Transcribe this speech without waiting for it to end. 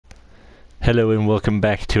Hello and welcome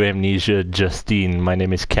back to Amnesia, Justine. My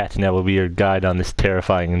name is Kat and I will be your guide on this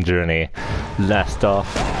terrifying journey. Last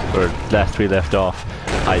we left off,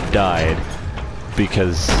 I died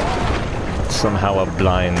because somehow a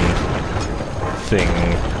blind thing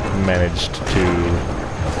managed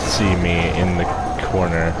to see me in the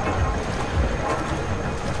corner.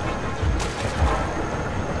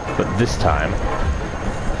 But this time,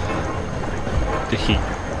 he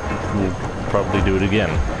will probably do it again.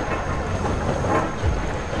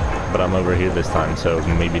 But I'm over here this time, so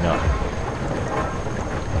maybe not.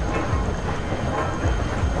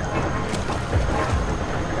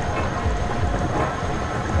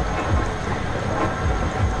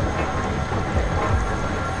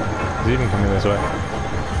 Is he even coming this way?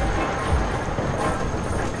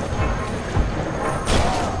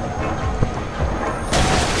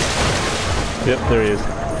 Yep, there he is.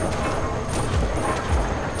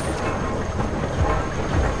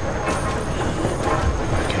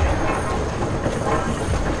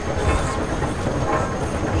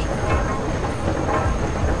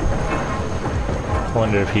 I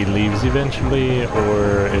wonder if he leaves eventually,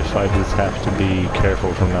 or if I just have to be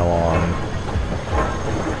careful from now on.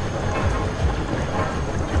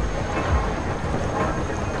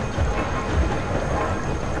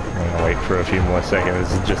 I'm gonna wait for a few more seconds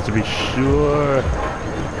just to be sure.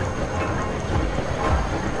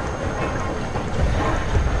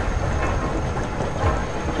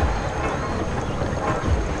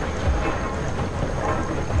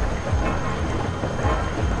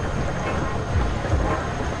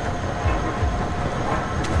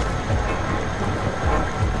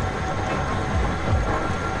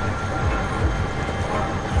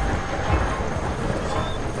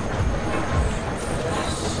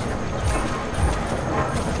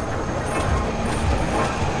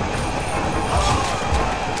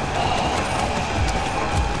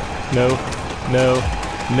 No, no,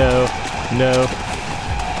 no, no.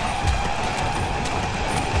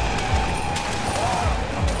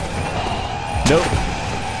 Nope.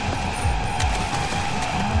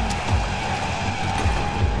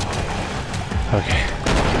 Okay.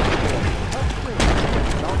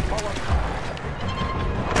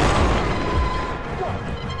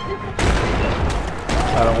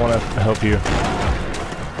 I don't want to help you.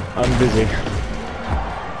 I'm busy.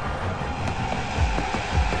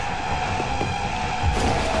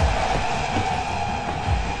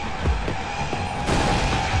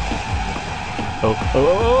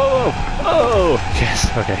 Oh, yes,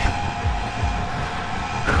 okay.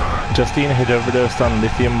 Justine had overdosed on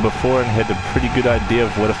lithium before and had a pretty good idea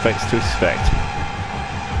of what effects to expect.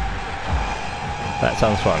 That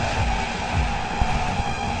sounds fun.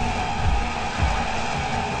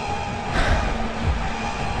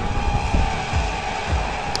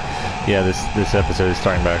 Yeah, this episode is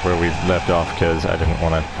starting back where we left off because I didn't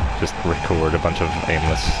want to just record a bunch of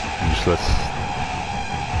aimless, useless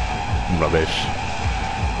rubbish.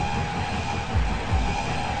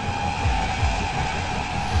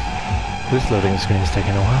 This loading screen is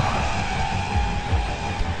taking a while.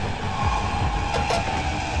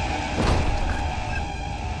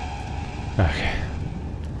 Okay.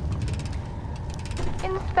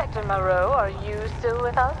 Inspector Moreau, are you still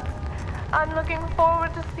with us? I'm looking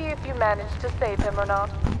forward to see if you managed to save him or not.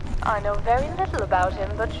 I know very little about him,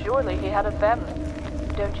 but surely he had a family,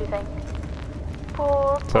 don't you think?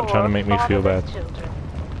 Stop trying to make me feel bad. Children.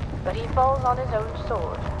 But he falls on his own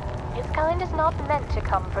sword. His kind is not meant to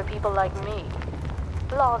come for people like me.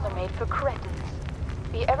 Laws are made for cretins.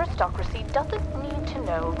 The aristocracy doesn't need to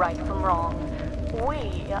know right from wrong.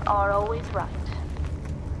 We are always right.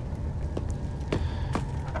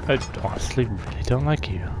 I honestly really don't like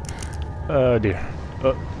you. Oh dear.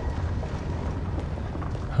 Oh.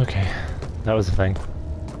 Okay, that was the thing.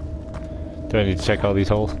 Do I need to check all these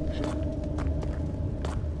holes?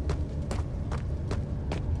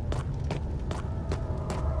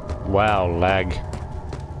 Wow, lag.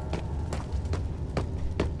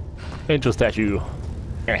 Angel statue.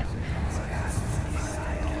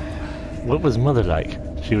 What was Mother like?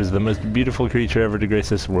 She was the most beautiful creature ever to grace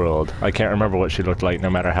this world. I can't remember what she looked like no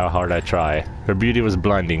matter how hard I try. Her beauty was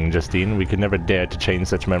blinding, Justine. We could never dare to change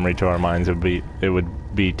such memory to our minds. It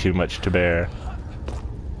would be too much to bear.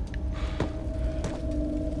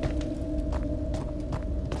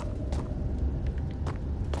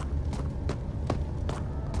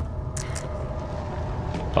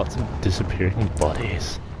 Lots of disappearing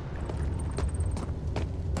bodies.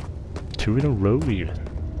 2 in a row even.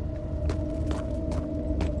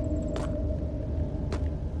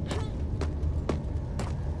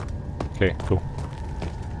 Okay, cool.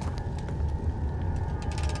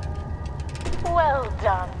 Well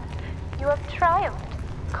done. You have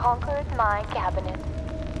conquered my cabinet.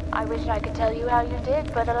 I wish I could tell you how you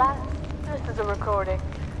did, but alas, this is a recording.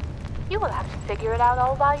 You will have to figure it out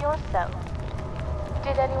all by yourself.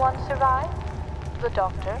 Did anyone survive? The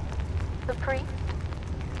doctor? The priest?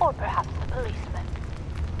 Or perhaps the policeman?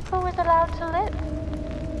 Who was allowed to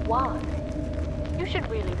live? Why? You should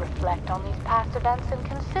really reflect on these past events and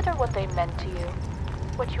consider what they meant to you,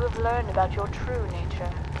 what you have learned about your true nature.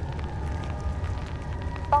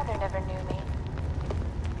 Father never knew me.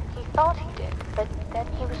 He thought he did, but then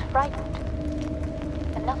he was frightened.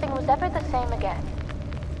 And nothing was ever the same again.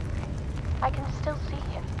 I can still see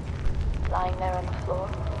him, lying there on the floor.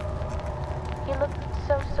 He looked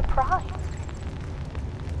so surprised.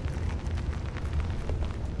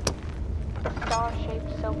 The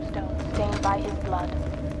star-shaped soapstone stained by his blood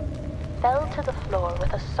fell to the floor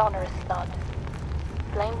with a sonorous thud.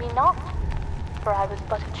 Blame me not, for I was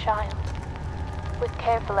but a child. With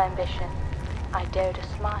careful ambition, I dare to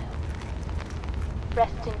smile.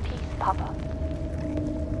 Rest in peace, Papa.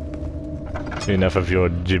 Enough of your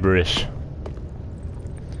gibberish.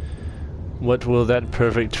 What will that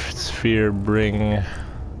perfect sphere bring?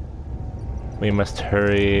 We must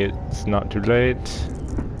hurry, it's not too late.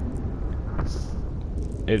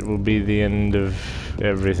 It will be the end of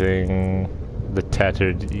everything. The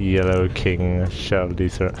tattered yellow king shall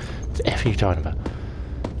dethrone. What the F are you talking about?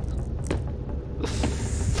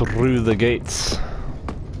 Through the gates.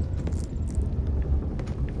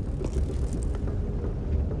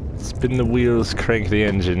 Spin the wheels, crank the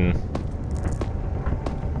engine.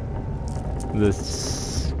 The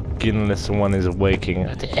skinless one is waking.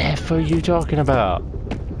 What the F are you talking about?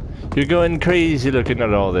 You're going crazy looking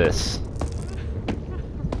at all this.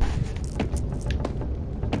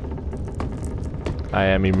 I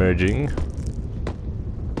am emerging.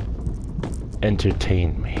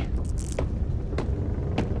 Entertain me.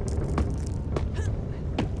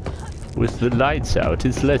 With the lights out,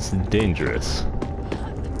 it's less dangerous.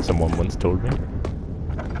 Someone once told me.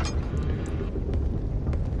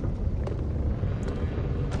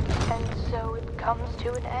 And so it comes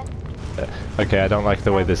to an end. Okay, I don't like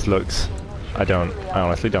the way this looks. I don't. I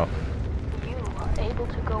honestly don't. You are able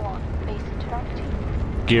to go on and face eternity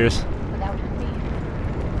Gears. without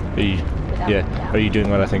fear. Are you, Without yeah, doubt. are you doing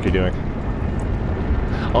what I think you're doing?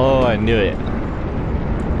 Oh, I knew it.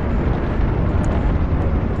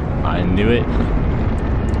 I knew it.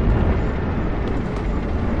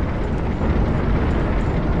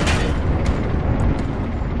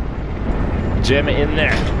 Jam it in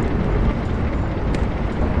there.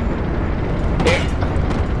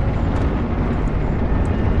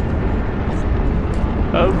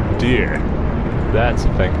 Oh dear. That's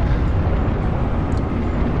the thing.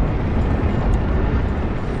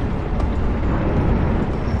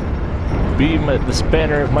 Beam at the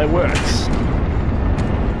spanner of my works.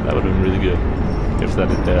 That would have been really good if that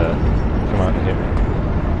had come out and hit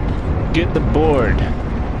me. Get the board.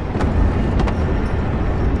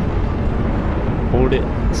 Hold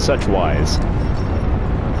it such wise.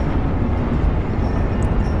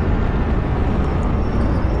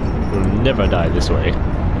 We'll never die this way.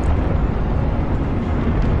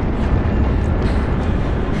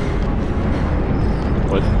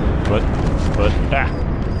 What? What? What?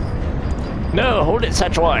 Ah! No, hold it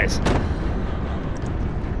such wise.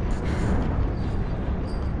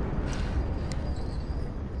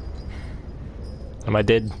 Am I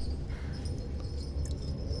dead?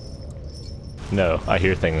 No, I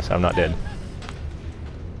hear things. I'm not dead.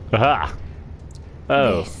 Aha!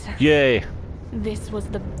 Oh, This. yay! This was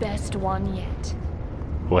the best one yet.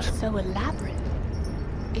 What? So elaborate.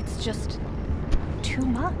 It's just too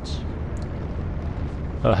much.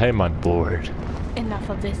 Oh, hey, my board. Enough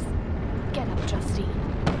of this. Get up, Justine.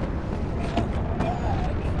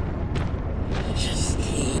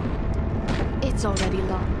 It's already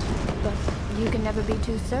locked, but you can never be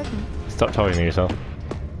too certain. Stop talking to yourself.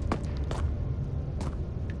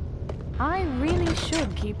 I really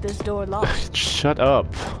should keep this door locked. Shut up.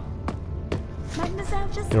 Mademoiselle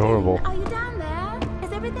Justine, You're horrible. are you down there?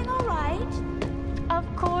 Is everything all right?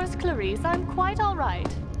 Of course, Clarice, I'm quite all right.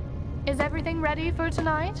 Is everything ready for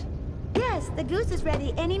tonight? Yes, the goose is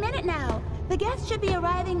ready any minute now. The guests should be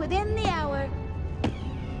arriving within the hour.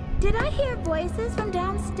 Did I hear voices from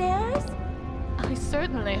downstairs? I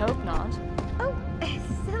certainly hope not. Oh,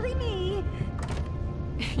 silly me.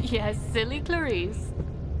 Yes, silly Clarice.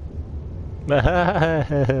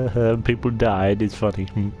 People died, it's funny.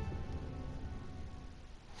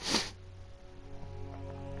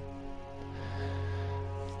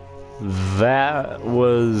 That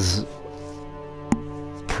was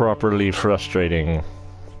properly frustrating.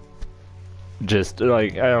 Just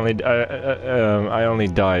like I only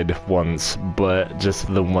died once, but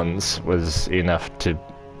just the once was enough to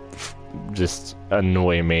just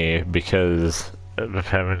annoy me because of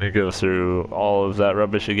having to go through all of that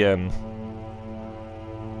rubbish again.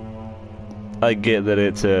 I get that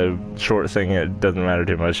it's a short thing, it doesn't matter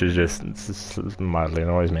too much, it just mildly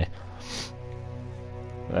annoys me.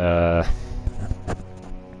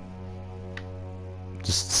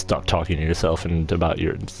 Just stop talking to yourself and about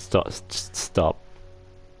your... Stop.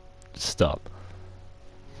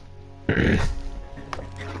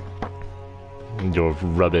 Your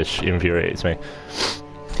rubbish infuriates me.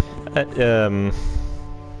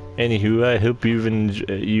 Anywho, I hope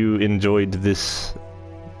you enjoyed this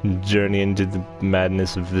journey into the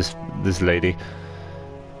madness of this lady.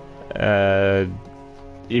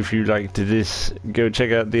 If you liked this, go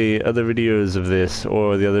check out the other videos of this,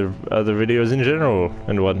 or the other videos in general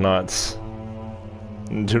and whatnots.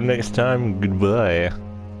 Until next time, goodbye.